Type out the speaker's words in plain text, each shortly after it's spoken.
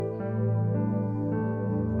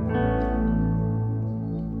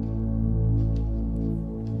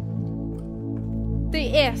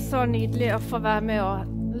er så nydelig å få være med og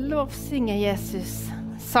lovsynge Jesus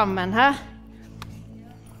sammen her.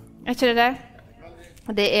 Er ikke det det?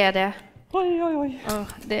 Det er det. Oi, oi, oi.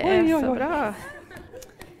 Det er så bra.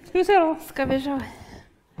 Skal vi se da. Skal vi se.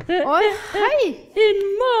 Oi, hei!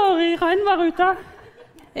 Innmari regnvær ute.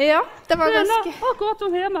 Ja, det var ganske... Det er akkurat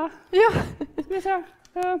som hjemme. Ja. Skal vi se.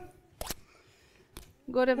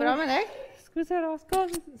 Går det bra med deg? Skal vi se da.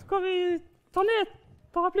 Skal vi ta ned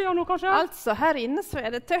paraplyer nå, kanskje? Altså, her inne så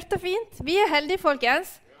er det tørt og fint. Vi er heldige,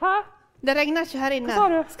 folkens. Hæ? Det regner ikke her inne. Hva sa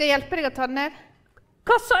du? Skal jeg hjelpe deg å ta den ned?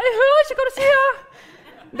 Hva sa du? Jeg hører ikke hva du sier!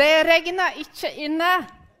 Det regner ikke inne.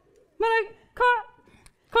 Men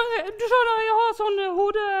du skjønner, jeg har sånn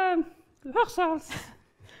hodehørsel.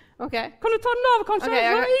 Ok. Kan du ta den av, kanskje? Okay,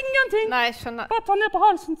 jeg hører ingenting. Nei, jeg skjønner. Bare ta den ned på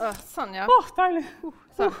halsen. Sånn, ja. Deilig.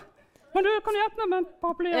 Sånn. Men du, kan du hjelpe meg med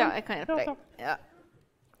paraplyen? Ja, jeg kan hjelpe deg.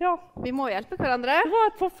 Ja. Vi må hjelpe hverandre. Det var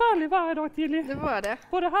et forferdelig vær i dag tidlig. Det var det.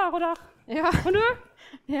 Både her og der. Ja. Men du,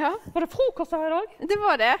 var det frokost her i dag? Det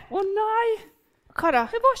var det. Å nei! Hva da?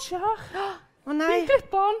 Jeg var ikke her. Å nei. Jeg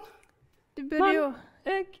glipp av den. Du burde jo...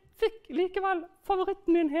 Men jeg fikk likevel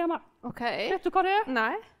favoritten min hjemme. Ok. Vet du hva det er?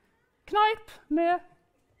 Nei. Kneip med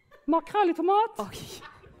makrell i tomat,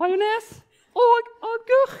 majones og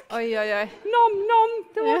agurk. Oi, oi, oi. Nam, nam.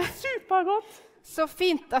 Det var supergodt. Så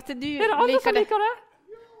fint at du liker det. Er det andre som liker det?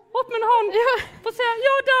 Opp med en hånd. Få se.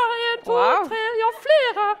 Ja, der er 1, 2, 3. Ja,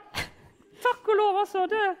 flere. Takk og lov, altså.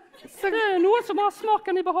 Det er noen som har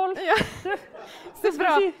smaken i behold. Ja. Det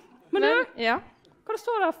bra. Si. Men du, hva det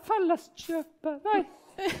står der? Fellesskapet?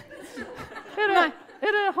 Nei.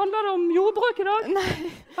 Handler det om jordbruk i dag? Nei.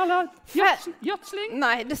 Eller gjødsling?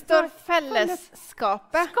 Nei, det står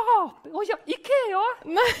Fellesskapet. Skap? Åja, Ikea?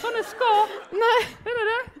 Nei. Sånne skap? Nei. Er det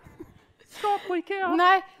det? Skap på Ikea?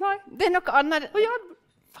 Nei, det er noe annet. Ja.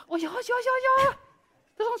 Det er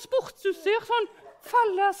sånn sportsutstyr, sånn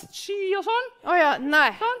felles ski og sånn. Åja,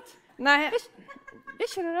 nei. Sant? Nei.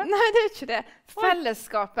 Ikke det? Nei, det er ikke det.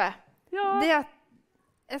 Fellesskapet. Ja. Det at...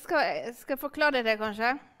 Jeg skal forklare det,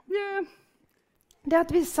 kanskje. Det at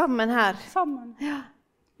vi er sammen her. Sammen. Ja.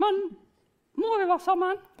 Men må vi være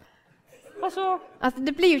sammen? Altså...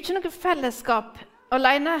 Det blir jo ikke noe fellesskap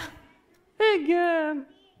alene.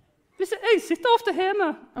 Jeg sitter ofte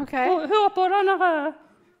hjemme og hører på denne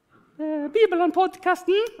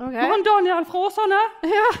Bibelen-podcasten. Og han Daniel fra Åsane.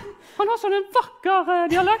 Ja. Han har sånn en vakker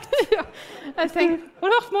dialekt. Ja. Har du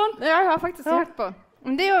hørt på han? Ja, jeg har faktisk hørt på.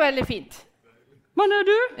 Men det er jo veldig fint. Men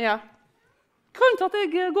du, ja. Grunnen til at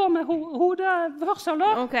jeg går med hodehørsel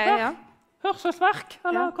da, hørselsverk,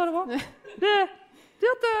 eller hva det var, det er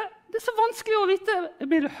at det er så vanskelig å vite,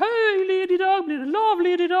 blir det høy lyd i dag, blir det lav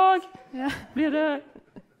lyd i dag, blir det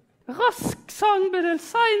rask sang, blir det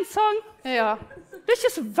sein sang? Ja. Det er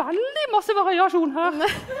ikke så veldig masse variasjon her.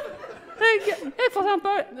 Jeg for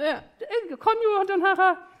eksempel, jeg kan jo den her,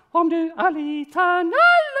 om du er liten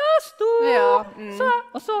eller stor,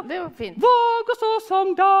 så det var fint. Våg og så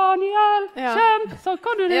som Daniel, kjemp, så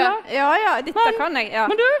kan du det da? Ja, dette kan jeg,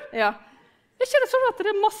 Men du, er ikke det sånn at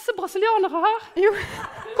det er masse brasilianere her? Jo.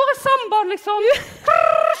 Hvor er samba, liksom?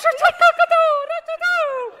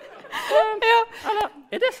 Eller,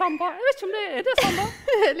 er det samba? Jeg vet ikke om er det samba?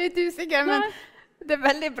 Jeg er litt usikker, men det er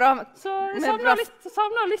veldig bra. Så jeg savner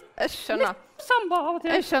litt samba av og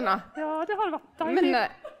til. Jeg skjønner. Ja, det hadde vært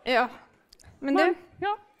deilig. Men du,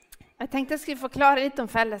 jeg tenkte jeg skulle forklare litt om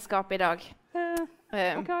fellesskap i dag.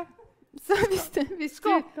 Så hvis du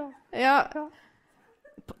skap,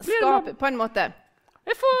 skap på en måte.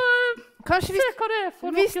 Jeg får kanskje se hva det er for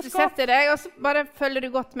hvis du setter deg, og så bare følger du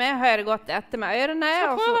godt med, hører godt etter med ørene,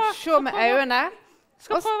 og så se med øynene.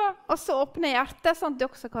 Og så åpne hjertet, sånn at du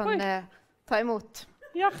også kan ta imot.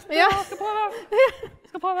 Hjertet,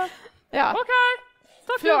 skal prøve. Ja. Ok,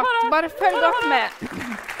 takk for det. Bare følg godt med.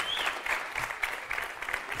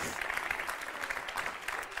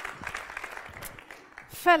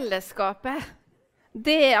 Fellesskapet,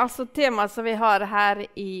 det er altså tema som vi har her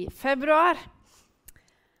i februar.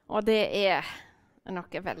 Og det er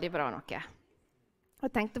noe veldig bra noe.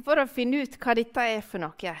 Jeg tenkte for å finne ut hva dette er for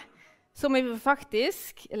noe, så må vi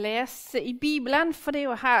faktisk lese i Bibelen, for det er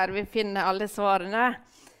jo her vi finner alle svarene.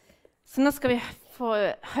 Så nå skal vi få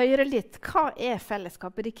høre litt. Hva er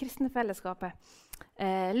fellesskapet, det kristne fellesskapet?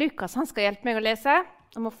 Lukas, han skal hjelpe meg å lese.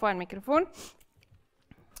 Jeg må få en mikrofon.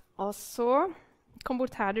 Og så... Kom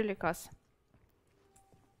bort her, du, Lukas.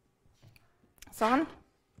 Sånn.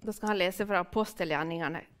 Da skal han lese fra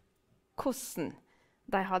apostelgjerningene. Hvordan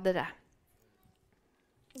de hadde det.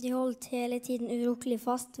 De holdt hele tiden urokkelig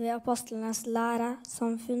fast ved apostlenes lære,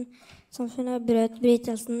 samfunnet brøt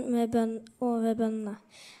brytelsen med bønn over bønnene.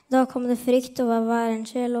 Da kom det frykt over hver en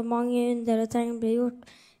sjel, og mange under og tegn ble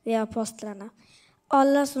gjort ved apostlene.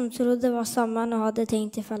 Alle som trodde var sammen og hadde ting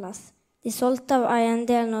til felles. De solgte av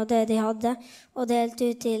eiendelen og det de hadde, og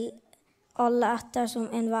delte ut til alle etter som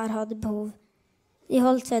enhver hadde behov. De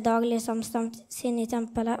holdt seg daglig samstemt inn i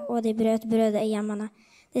tempelet, og de brøt brødet i hjemmene.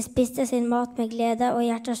 De spiste sin mat med glede og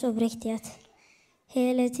hjerters oppriktighet.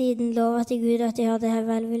 Hele tiden lovet de Gud at de hadde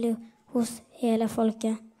velvilje hos hele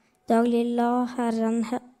folket. Daglig la Herren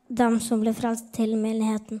dem som ble frelst til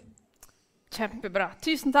menigheten. Kjempebra.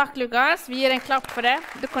 Tusen takk, Lukas. Vi gir en klapp for det.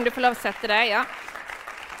 Da kan du få lov å sette deg, ja.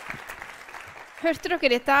 Hørte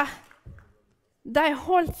dere dette? De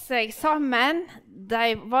holdt seg sammen,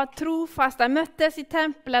 de var trofaste, de møttes i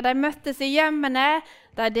tempelet, de møttes i hjemmene,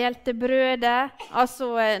 de delte brødet, altså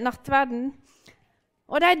nattverden.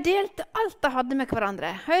 Og de delte alt de hadde med hverandre.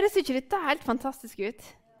 Høres ikke dette helt fantastisk ut?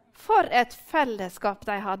 For et fellesskap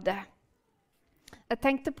de hadde. Jeg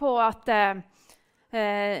tenkte på at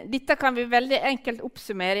dette kan vi veldig enkelt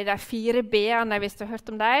oppsummere i de 4 B-ene, hvis du har hørt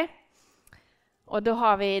om dem. Og da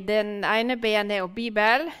har vi den ene B-en er jo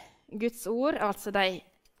Bibel, Guds ord, altså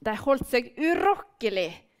de holdt seg urokkelig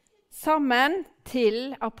sammen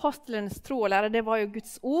til apostlenes tro og lære. Det var jo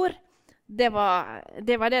Guds ord. Det var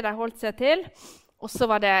det de holdt seg til. Og så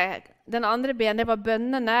var det den andre ben, det var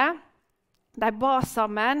bønnene. De ba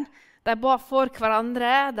sammen. De ba for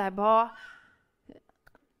hverandre. De ba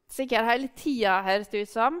sikkert hele tida, høres det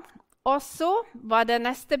ut som. Og så var det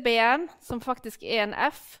neste ben, som faktisk er en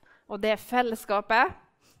F, og det er fellesskapet.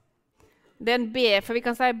 Det er en B, for vi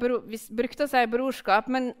brukte å si brorskap,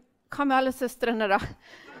 men hva med alle søstrene da?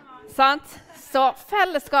 Sant? Så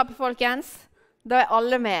fellesskapet, folkens, da er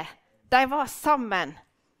alle med. De var sammen.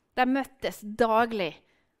 De møttes daglig.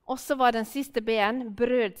 Og så var den siste B-en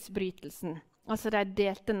brødsbrytelsen. Altså de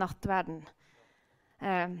delte nattverden.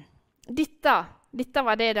 Dette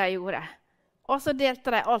var det de gjorde. Og så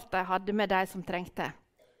delte de alt de hadde med de som trengte.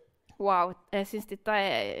 Wow, jeg synes dette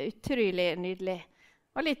er utrolig nydelig.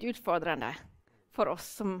 Og litt utfordrende for oss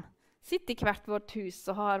som sitter i hvert vårt hus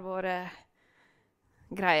og har våre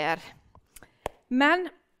greier. Men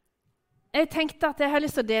jeg tenkte at jeg har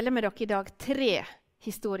lyst til å dele med dere i dag 3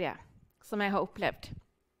 historier som jeg har opplevd.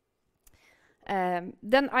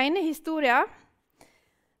 Den ene historien,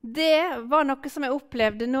 det var noe som jeg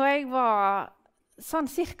opplevde når jeg var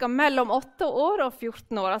sånn cirka mellom 8 år og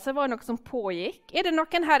 14 år. Altså det var noe som pågikk. Er det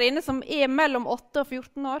noen her inne som er mellom 8 og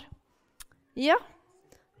 14 år? Ja.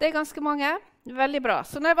 Det er ganske mange. Veldig bra.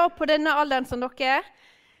 Så når jeg var på denne alderen som dere er,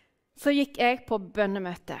 så gikk jeg på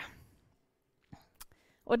bønnemøte.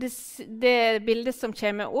 Og det bildet som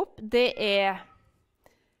kommer opp, det er...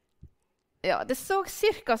 Ja, det så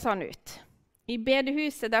cirka sånn ut. I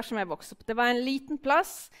bedehuset der som jeg vokste opp. Det var en liten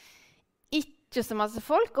plass, ikke så masse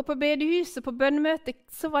folk. Og på bedehuset, på bønnemøte,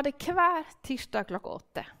 så var det hver tirsdag klokka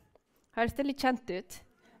 8. Høres det litt kjent ut?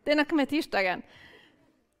 Det er noe med tirsdagen.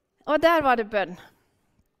 Og der var det bønn.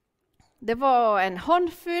 Det var en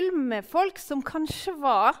håndfull med folk som kanskje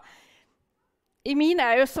var, i mine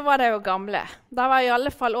øyne så var de jo gamle. De var i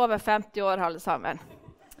alle fall over 50 år alle sammen.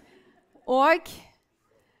 Og,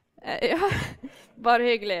 ja,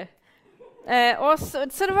 bare hyggelig. Så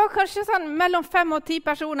det var kanskje sånn mellom 5 og 10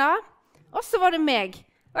 personer, og så var det meg.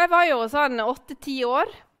 Og jeg var jo sånn 8-10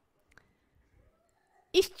 år.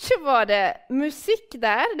 Ikke var det musikk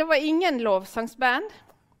der, det var ingen lovsangsband.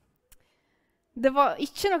 Det var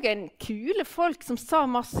ikke noen kule folk som sa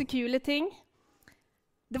masse kule ting.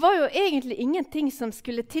 Det var jo egentlig ingenting som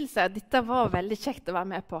skulle tilsi at dette var veldig kjekt å være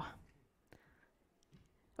med på.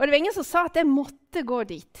 Og det var ingen som sa at jeg måtte gå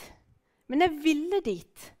dit. Men jeg ville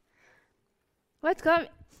dit. Og vet du hva?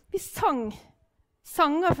 Vi sang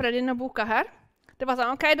sanger fra denne boka her. Det var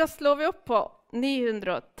sånn, ok, da slår vi opp på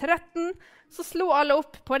 913. Så slo alle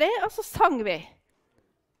opp på det, og så sang vi.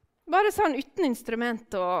 Bare sånn uten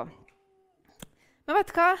instrument og... Men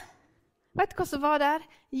vet du hva? Vet du hva som var der?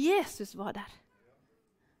 Jesus var der.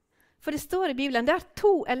 For det står i Bibelen, der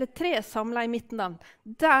 2 eller 3 samlet i mitt navn,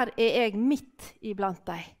 der er jeg midt iblant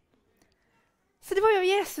deg. Så det var jo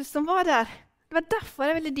Jesus som var der. Det var derfor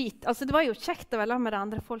jeg ville dit. Altså, det var jo kjekt å være med de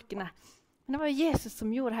andre folkene. Men det var jo Jesus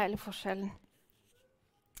som gjorde hele forskjellen.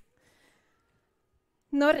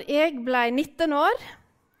 Når jeg ble 19 år,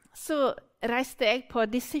 så reiste jeg på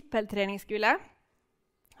disippeltreningsskole.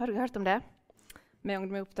 Har du hørt om det? Med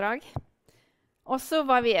ungdom i oppdrag. Og så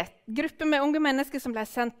var vi et gruppe med unge mennesker som ble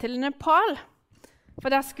sendt til Nepal. For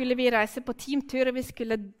der skulle vi reise på teamtur, og vi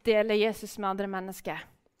skulle dele Jesus med andre mennesker.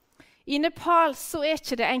 I Nepal så er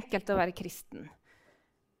ikke det enkelt å være kristen.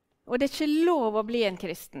 Og det er ikke lov å bli en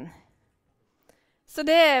kristen. Så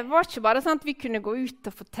det var ikke bare sånn at vi kunne gå ut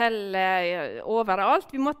og fortelle overalt.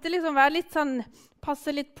 Vi måtte liksom være litt sånn,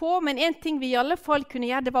 passe litt på, men en ting vi i alle fall kunne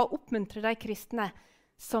gjøre, det var å oppmuntre de kristne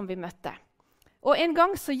som vi møtte. Og en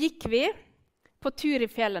gang så gikk vi på tur i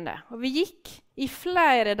fjellene, og vi gikk i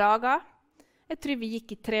flere dager. Jeg tror vi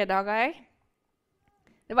gikk i 3 dager.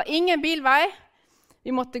 Det var ingen bilvei.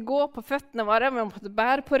 Vi måtte gå på føttene våre, vi måtte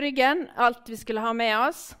bære på ryggen alt vi skulle ha med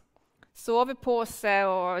oss. Sovepose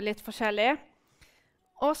og litt forskjellig.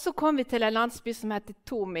 Og så kom vi til en landsby som heter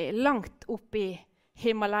Tomi, langt opp i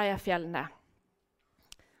Himalaya-fjellene.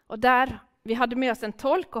 Og der, vi hadde med oss en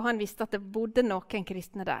tolk, og han visste at det bodde noen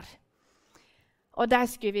kristne der. Og der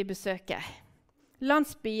skulle vi besøke.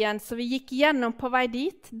 Landsbyen som vi gikk gjennom på vei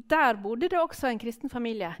dit, der bodde det også en kristen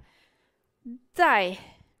familie. De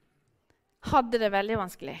hadde det veldig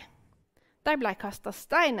vanskelig. De ble kastet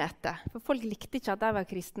stein etter, for folk likte ikke at de var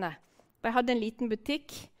kristne. De hadde en liten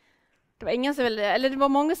butikk. Det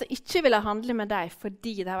var mange som ikke ville handle med dem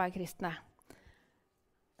fordi de var kristne.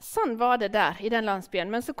 Sånn var det der i den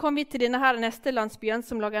landsbyen. Men så kom vi til denne her neste landsbyen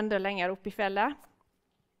som lå enda lenger oppe i fjellet.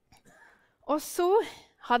 Og så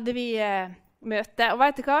hadde vi møte. Og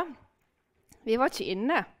vet du hva? Vi var ikke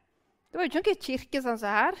inne. Det var jo ikke noen kirke sånn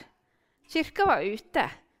som her. Kirka var ute.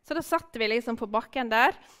 Så da satt vi liksom på bakken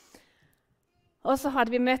der. Og så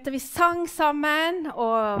hadde vi møte. Vi sang sammen,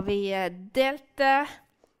 og vi delte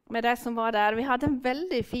med de som var der. Vi hadde en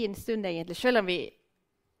veldig fin stund egentlig, selv om vi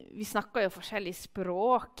snakket jo forskjellig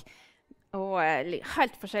språk og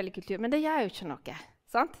helt forskjellig kultur. Men det gjør jo ikke noe,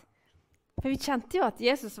 sant? For vi kjente jo at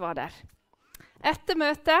Jesus var der. Etter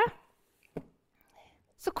møtet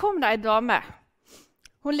så kom det en dame.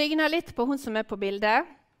 Hun lignet litt på hun som er på bildet.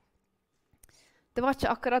 Det var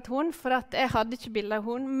ikke akkurat hun, for at jeg hadde ikke bilde av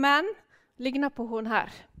hun, men lignet på hun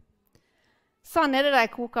her. Sånn er det de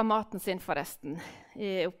koker maten sin forresten,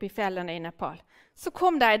 oppe i fjellene i Nepal. Så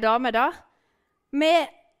kom det en dame da, med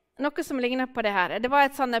noe som lignet på det her. Det var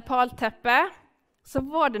et sånn Nepal-teppe, så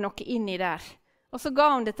var det noe inni der. Og så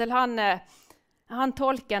ga hun det til han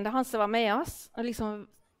tolken, det han som var med oss, og liksom,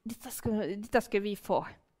 dette skulle vi få.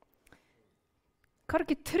 Hva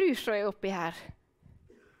dere tror så er oppi her?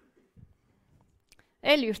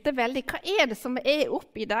 Jeg lurte veldig, hva er det som er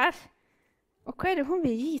oppi der? Og hva er det hun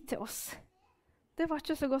vil gi til oss? Det var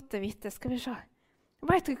ikke så godt å vite. Skal vi se.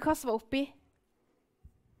 Vet dere hva som var oppi?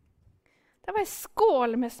 Det var en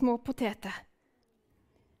skål med små poteter.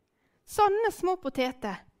 Sånne små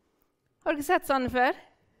poteter. Har dere sett sånne før?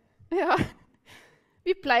 Ja.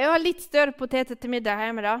 Vi pleier å ha litt større poteter til middag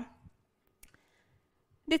hjemme da.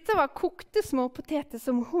 Dette var kokte små poteter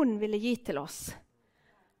som hun ville gi til oss.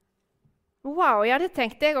 Wow, ja, det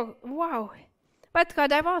tenkte jeg også. Wow. Vet du hva,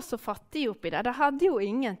 de var så fattige oppi der. De hadde jo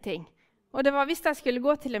ingenting. Og det var hvis jeg skulle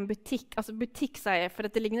gå til en butikk, altså butikk sier jeg, for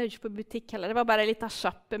det ligner jo ikke på butikk heller. Det var bare litt av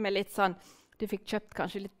sjappe med litt sånn, du fikk kjøpt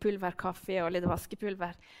kanskje litt pulverkaffe og litt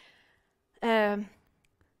vaskepulver.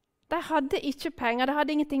 De hadde ikke penger, de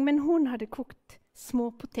hadde ingenting, men hun hadde kokt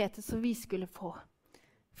småpoteter som vi skulle få.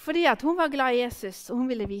 Fordi at hun var glad i Jesus, og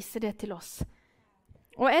hun ville vise det til oss.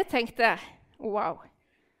 Og jeg tenkte, wow.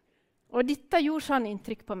 Og dette gjorde sånn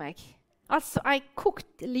inntrykk på meg. Altså, jeg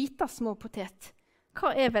kokt lite småpotet.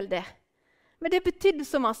 Hva er vel det? Men det betydde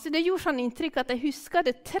så masse. Det gjorde sånn inntrykk at jeg husker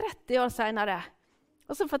det 30 år senere.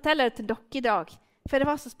 Og så forteller jeg det til dere i dag, for det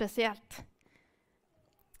var så spesielt.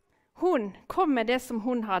 Hun kom med det som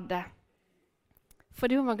hun hadde,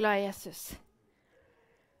 fordi hun var glad i Jesus.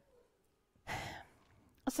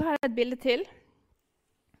 Og så har jeg et bilde til.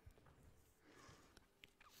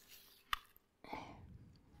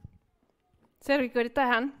 Ser dere hvor dette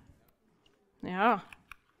er hen? Ja.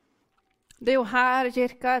 Det er jo her i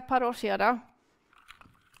kirka et par år siden da.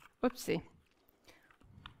 Upsi.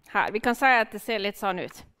 Her, vi kan si at det ser litt sånn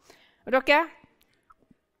ut. Og dere,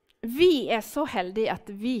 vi er så heldige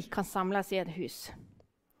at vi kan samles i et hus.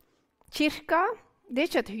 Kirka, det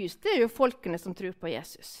er ikke et hus, det er jo folkene som tror på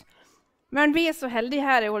Jesus. Men vi er så heldige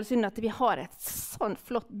her i Ålesund at vi har et sånn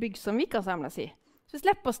flott bygg som vi kan samles i. Så vi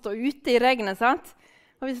slipper å stå ute i regnet, sant?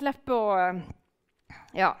 Og vi slipper å,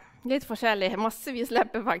 ja, litt forskjellig, masse vi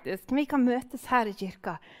slipper faktisk. Men vi kan møtes her i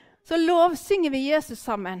kirka. Så lovsynger vi Jesus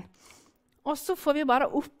sammen. Og så får vi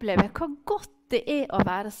bare oppleve hva godt det er å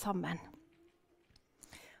være sammen.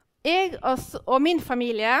 Jeg og min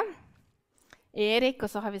familie, Erik,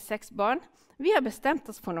 og så har vi 6 barn, vi har bestemt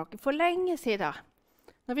oss for noe for lenge siden,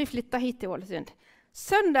 når vi flyttet hit til Ålesund.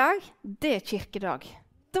 Søndag, det er kirkedag.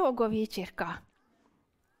 Da går vi i kirka.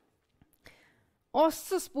 Og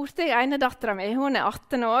så spurte jeg ene datteren min, hun er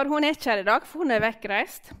 18 år, hun er ikke her i dag, for hun er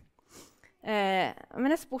vekkreist.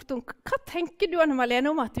 Men jeg spurte om, hva tenker du, Anne Malene,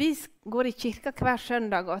 om at vi går i kirka hver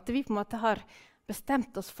søndag, og at vi på en måte har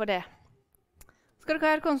bestemt oss for det? Skal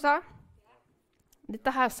dere høre hva hun sa?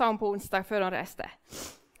 Dette her sa hun på onsdag før hun reiste.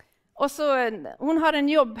 Og så, hun har en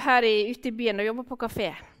jobb her ute i byen og jobber på kafé.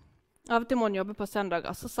 Av og til må hun jobbe på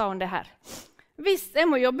søndager, så sa hun det her. Hvis jeg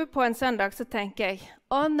må jobbe på en søndag, så tenker jeg,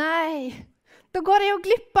 å nei, da går jeg jo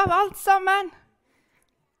glipp av alt sammen.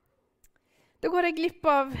 Da går jeg glipp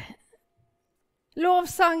av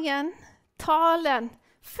lovsangen, talen,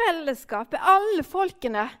 fellesskapet, alle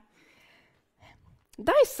folkene.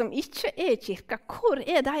 De som ikke er i kirka, hvor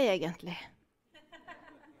er de egentlig?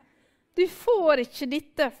 Du får ikke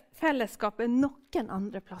dette fellesskapet noen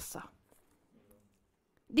andre plasser.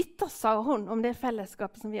 Dette sa hun om det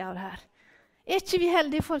fellesskapet som vi har her. Er ikke vi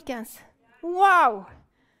heldige, folkens? Wow!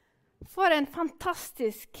 For en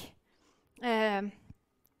fantastisk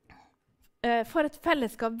for et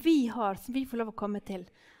fellesskap vi har, som vi får lov å komme til.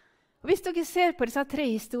 Og hvis dere ser på disse 3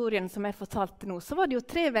 historiene som jeg fortalte nå, så var det jo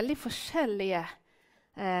 3 veldig forskjellige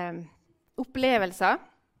opplevelser.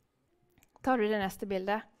 Tar du det neste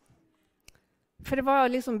bildet? For det var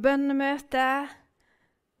liksom bønnemøte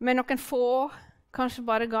med noen få, kanskje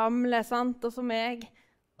bare gamle, sant, og så meg.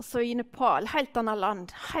 Og så i Nepal, helt annet land,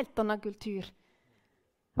 helt annen kultur.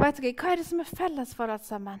 Vet dere, hva er det som er felles for alt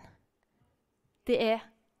sammen? Det er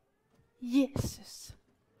Jesus.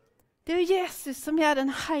 Det er jo Jesus som gjør den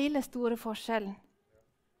hele store forskjellen.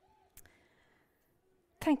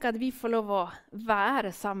 Tenk at vi får lov å være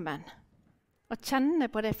sammen og kjenne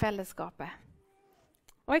på det fellesskapet.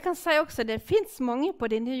 Og jeg kan si også at det finnes mange på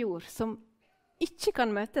denne jord som ikke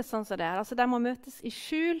kan møtes sånn som det er. Altså, de må møtes i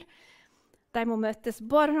skjul, de må møtes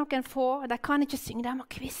bare noen få, de kan ikke synge, de må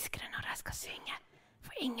kviskre når de skal synge.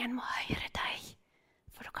 For ingen må høre deg,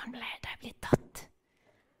 for da kan de bli tatt.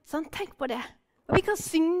 Sånn, tenk på det. Og vi kan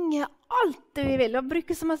synge alt det vi vil, og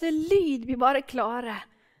bruke så masse lyd vi bare klarer.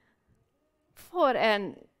 For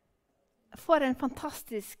en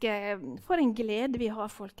fantastisk, for en glede vi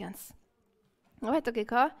har, folkens. Og vet dere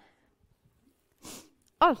hva?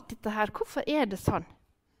 Alt dette her, hvorfor er det sånn?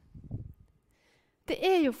 Det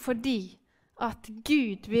er jo fordi at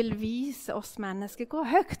Gud vil vise oss mennesker hvor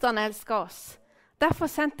høyt han elsker oss. Derfor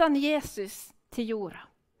sendte han Jesus til jorda.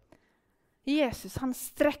 Jesus, han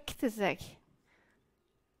strekte seg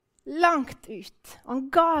langt ut. Han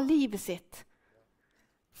ga livet sitt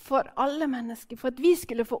for alle mennesker, for at vi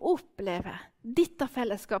skulle få oppleve dette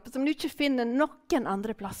fellesskapet som du ikke finner noen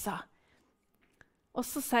andre plasser. Og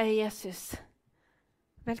så sier Jesus,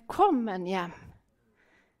 velkommen hjem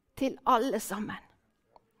til alle sammen.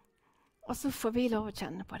 Og så får vi lov å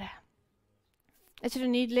kjenne på det. Er ikke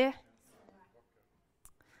det nydelig?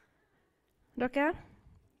 Dere?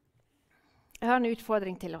 Jeg har en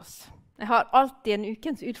utfordring til oss. Jeg har alltid en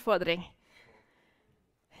ukens utfordring.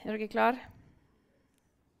 Er dere klar?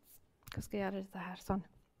 Hva skal jeg gjøre dette her? Sånn.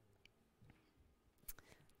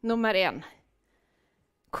 Nummer 1.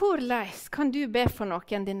 Hvordan kan du be for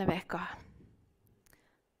noen denne veka?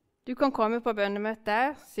 Du kan komme på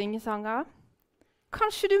bønnemøte, synge sanger.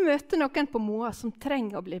 Kanskje du møter noen på Moa som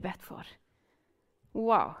trenger å bli bedt for.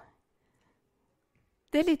 Wow!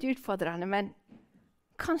 Det er litt utfordrende, men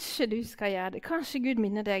kanskje du skal gjøre det. Kanskje Gud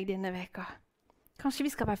minner deg denne veka. Kanskje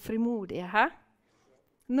vi skal være frimodige, hæ?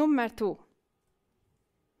 Nummer 2.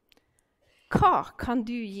 Hva kan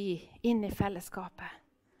du gi inn i fellesskapet?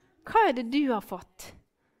 Hva er det du har fått?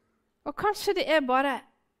 Og kanskje det er bare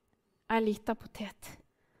en liten potet,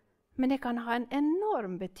 men det kan ha en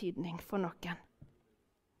enorm betydning for noen.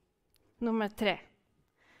 Nummer 3.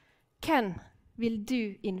 Hvem vil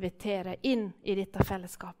du invitere inn i dette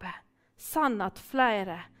fellesskapet, sånn at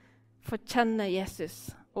flere får kjenne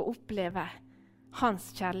Jesus og oppleve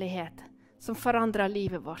hans kjærlighet, som forandrer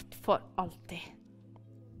livet vårt for alltid?